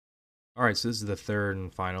All right, so this is the third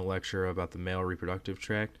and final lecture about the male reproductive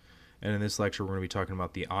tract. And in this lecture, we're going to be talking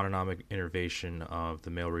about the autonomic innervation of the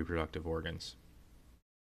male reproductive organs.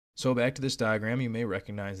 So back to this diagram, you may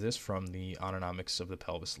recognize this from the Autonomics of the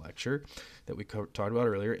Pelvis lecture that we talked about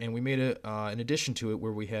earlier. And we made an addition to it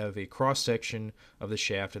where we have a cross-section of the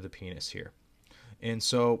shaft of the penis here. And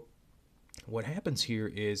so what happens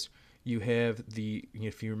here is you have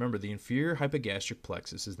if you remember, the inferior hypogastric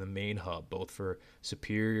plexus is the main hub, both for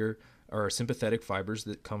superior or sympathetic fibers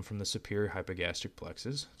that come from the superior hypogastric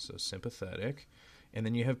plexus, so sympathetic. And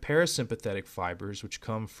then you have parasympathetic fibers, which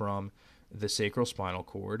come from the sacral spinal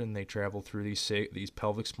cord, and they travel through these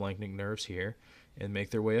pelvic splanchnic nerves here and make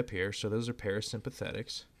their way up here. So those are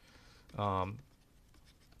parasympathetics.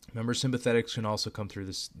 Remember, sympathetics can also come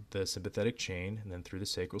through the sympathetic chain and then through the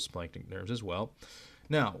sacral splanchnic nerves as well.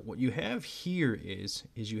 Now, what you have here is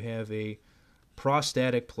you have a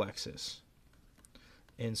prostatic plexus.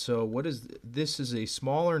 And so this is a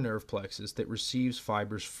smaller nerve plexus that receives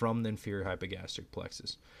fibers from the inferior hypogastric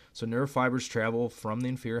plexus. So nerve fibers travel from the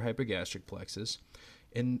inferior hypogastric plexus,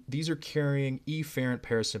 and these are carrying efferent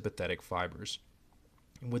parasympathetic fibers.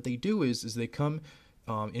 And what they do is they come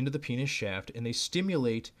into the penis shaft and they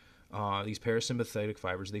stimulate these parasympathetic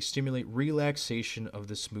fibers. They stimulate relaxation of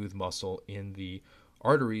the smooth muscle in the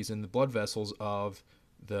arteries and the blood vessels of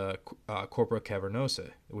the corpora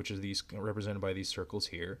cavernosa, which is these represented by these circles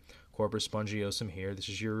here. Corpus spongiosum here. This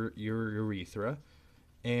is your urethra.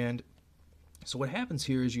 And so what happens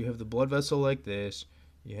here is you have the blood vessel like this,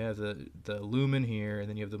 you have the lumen here, and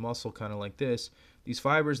then you have the muscle kind of like this. These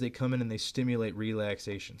fibers, they come in and they stimulate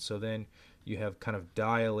relaxation. So then you have kind of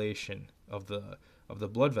dilation of the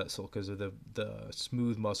blood vessel because of the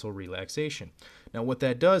smooth muscle relaxation. Now what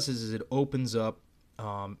that does is it opens up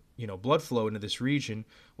blood flow into this region,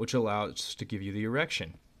 which allows to give you the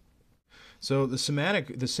erection. So the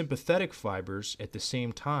sympathetic fibers at the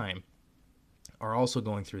same time are also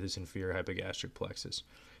going through this inferior hypogastric plexus.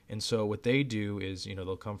 And so what they do is,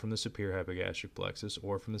 they'll come from the superior hypogastric plexus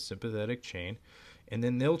or from the sympathetic chain, and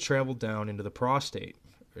then they'll travel down into the prostate,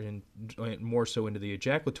 and more so into the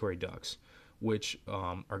ejaculatory ducts, which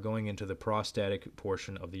are going into the prostatic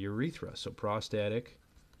portion of the urethra. So prostatic,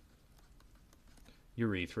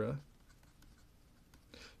 urethra,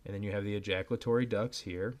 and then you have the ejaculatory ducts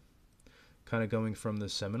here, kind of going from the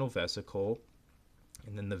seminal vesicle,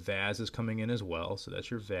 and then the vas is coming in as well, so that's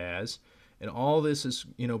your vas, and all this is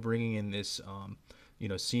bringing in this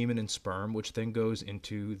semen and sperm, which then goes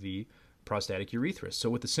into the prostatic urethra. So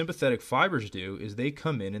what the sympathetic fibers do is they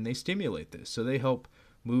come in and they stimulate this, so they help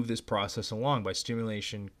move this process along by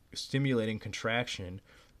stimulating contraction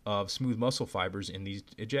of smooth muscle fibers in these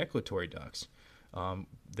ejaculatory ducts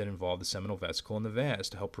that involve the seminal vesicle and the vas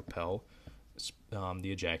to help propel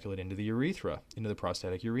the ejaculate into the urethra, into the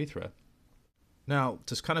prostatic urethra. Now,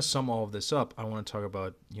 to kind of sum all of this up, I want to talk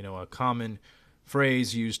about a common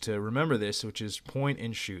phrase used to remember this, which is point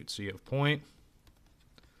and shoot. So you have point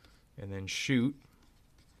and then shoot.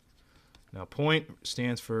 Now, point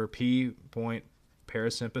stands for P, point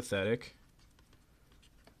parasympathetic,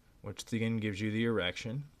 which again gives you the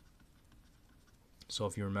erection. So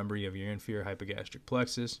if you remember, you have your inferior hypogastric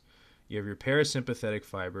plexus, you have your parasympathetic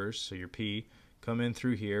fibers, so your P, come in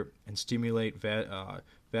through here and stimulate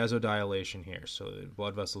vasodilation here. So the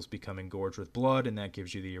blood vessels become engorged with blood, and that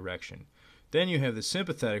gives you the erection. Then you have the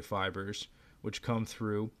sympathetic fibers, which come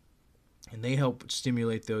through, and they help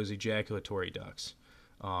stimulate those ejaculatory ducts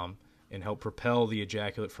and help propel the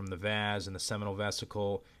ejaculate from the vas and the seminal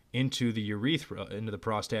vesicle into the urethra, into the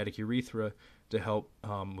prostatic urethra, to help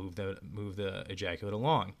move the ejaculate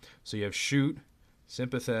along. So you have shoot,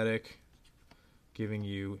 sympathetic, giving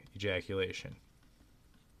you ejaculation.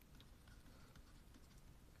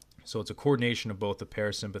 So it's a coordination of both the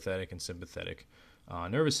parasympathetic and sympathetic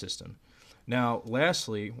nervous system. Now,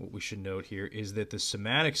 lastly, what we should note here is that the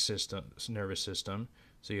somatic nervous system,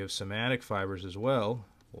 so you have somatic fibers as well,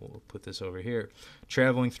 we'll put this over here,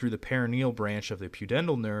 traveling through the perineal branch of the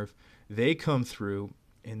pudendal nerve, they come through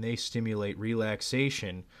and they stimulate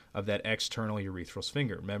relaxation of that external urethral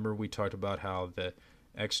sphincter. Remember, we talked about how the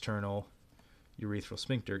external urethral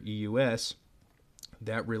sphincter, EUS,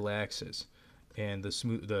 that relaxes, and the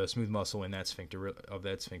smooth muscle in that sphincter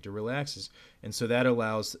relaxes, and so that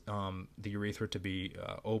allows the urethra to be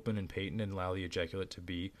open and patent and allow the ejaculate to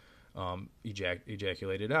be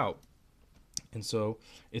ejaculated out. And so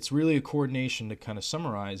it's really a coordination, to kind of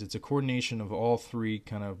summarize, it's a coordination of all three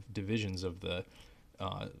kind of divisions of the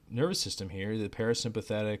nervous system here, the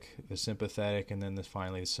parasympathetic, the sympathetic, and then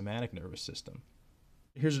finally the somatic nervous system.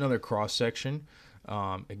 Here's another cross section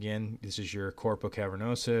Again, this is your corpus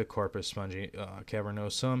cavernosa, corpus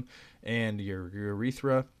cavernosum, and your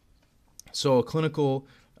urethra. So a clinical,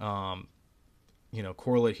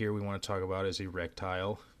 correlate here we want to talk about is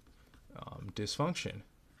erectile dysfunction.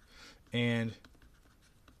 And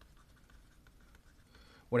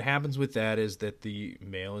what happens with that is that the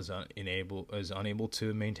male is unable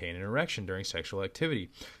to maintain an erection during sexual activity.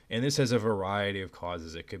 And this has a variety of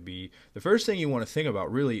causes. It could be, the first thing you want to think about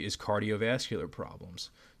really is cardiovascular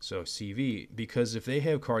problems. So CV, because if they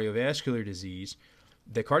have cardiovascular disease,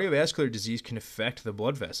 the cardiovascular disease can affect the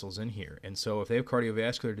blood vessels in here. And so if they have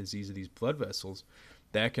cardiovascular disease of these blood vessels,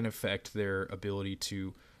 that can affect their ability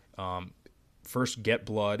to first get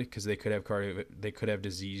blood, because they could have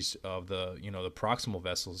disease of the the proximal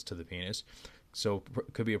vessels to the penis. So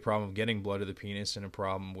it could be a problem of getting blood to the penis, and a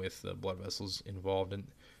problem with the blood vessels involved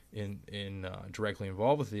in directly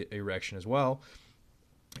involved with the erection as well.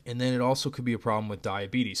 And then it also could be a problem with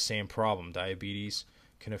diabetes. Same problem. Diabetes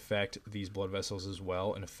can affect these blood vessels as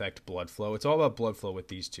well and affect blood flow. It's all about blood flow with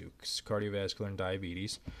these two, cardiovascular and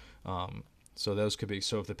diabetes. So those could be.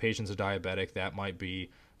 So if the patient's a diabetic, that might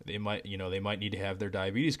be. They might need to have their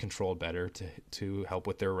diabetes controlled better to help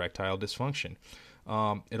with their erectile dysfunction.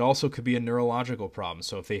 It also could be a neurological problem.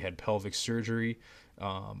 So if they had pelvic surgery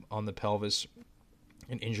on the pelvis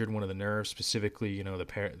and injured one of the nerves, specifically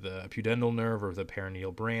the pudendal nerve or the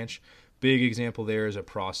perineal branch. Big example there is a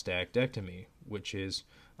prostatectomy, which is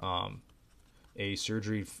a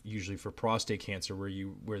surgery usually for prostate cancer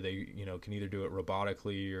where they can either do it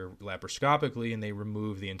robotically or laparoscopically, and they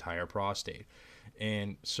remove the entire prostate.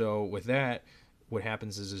 And so with that, what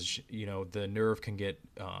happens is the nerve can get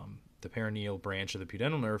the perineal branch of the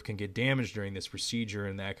pudendal nerve can get damaged during this procedure,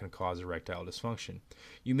 and that can cause erectile dysfunction.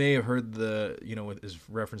 You may have heard with as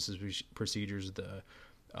references procedures, the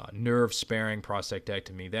nerve-sparing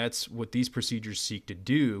prostatectomy. That's what these procedures seek to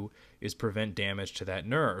do, is prevent damage to that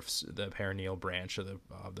nerve, the perineal branch of the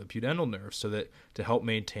pudendal nerve, so that to help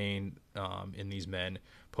maintain in these men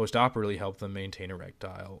post-operatively, help them maintain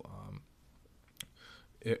erectile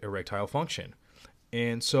function.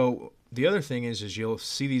 And so the other thing is you'll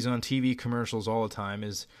see these on TV commercials all the time,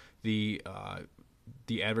 is the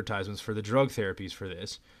advertisements for the drug therapies for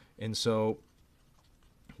this. And so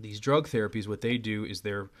these drug therapies, what they do is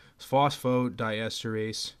they're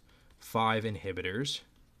phosphodiesterase 5 inhibitors.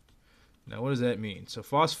 Now, what does that mean? So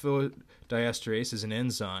phosphodiesterase is an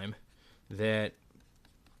enzyme that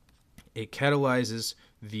it catalyzes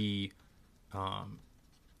the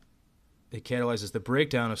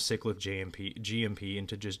breakdown of cyclic GMP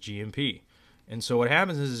into just GMP. And so what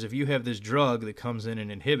happens is if you have this drug that comes in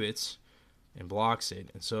and inhibits and blocks it,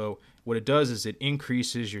 and so what it does is it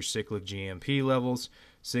increases your cyclic GMP levels.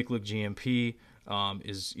 Cyclic GMP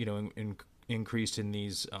is increased in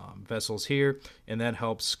these vessels here, and that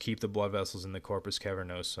helps keep the blood vessels in the corpus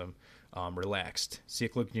cavernosum relaxed.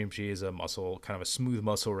 Cyclic GMP is a muscle, kind of a smooth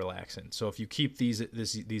muscle relaxant. So if you keep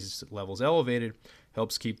these levels elevated,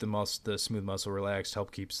 helps keep the smooth muscle relaxed,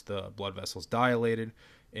 helps keeps the blood vessels dilated,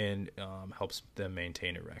 and helps them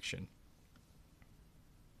maintain erection.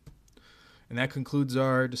 And that concludes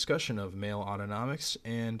our discussion of male autonomics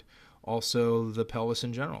and also the pelvis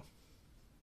in general.